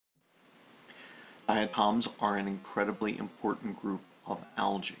Diatoms are an incredibly important group of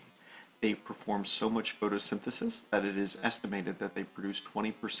algae. They perform so much photosynthesis that it is estimated that they produce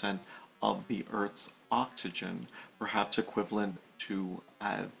 20% of the Earth's oxygen, perhaps equivalent to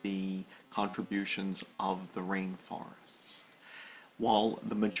the contributions of the rainforests. While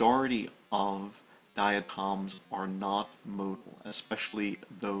the majority of diatoms are not motile, especially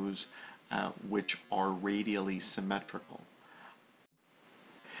those which are radially symmetrical,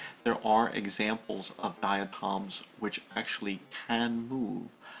 there are examples of diatoms which actually can move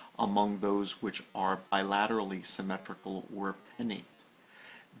among those which are bilaterally symmetrical or pinnate.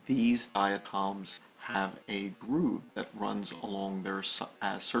 These diatoms have a groove that runs along their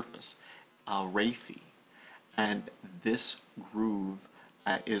surface, a raphe, and this groove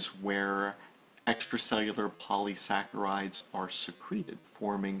is where extracellular polysaccharides are secreted,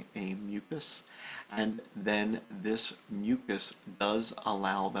 forming a mucus, and then this mucus does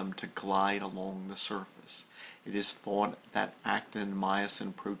allow them to glide along the surface. It is thought that actin and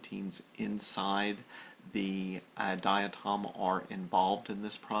myosin proteins inside the diatom are involved in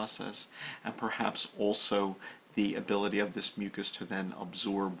this process, and perhaps also the ability of this mucus to then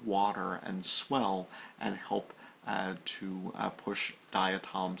absorb water and swell and help to push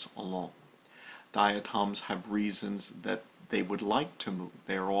diatoms along. Diatoms have reasons that they would like to move.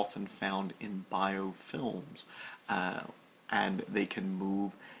 They are often found in biofilms, and they can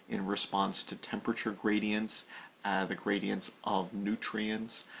move in response to temperature gradients, the gradients of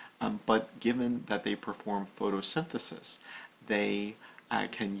nutrients, but given that they perform photosynthesis, they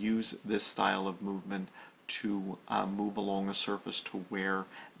can use this style of movement to move along a surface to where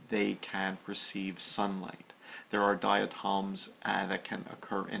they can receive sunlight. There are diatoms that can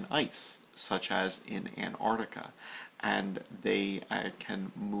occur in ice, such as in Antarctica, and they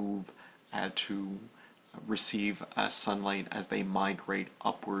can move to receive sunlight as they migrate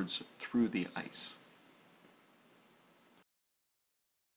upwards through the ice.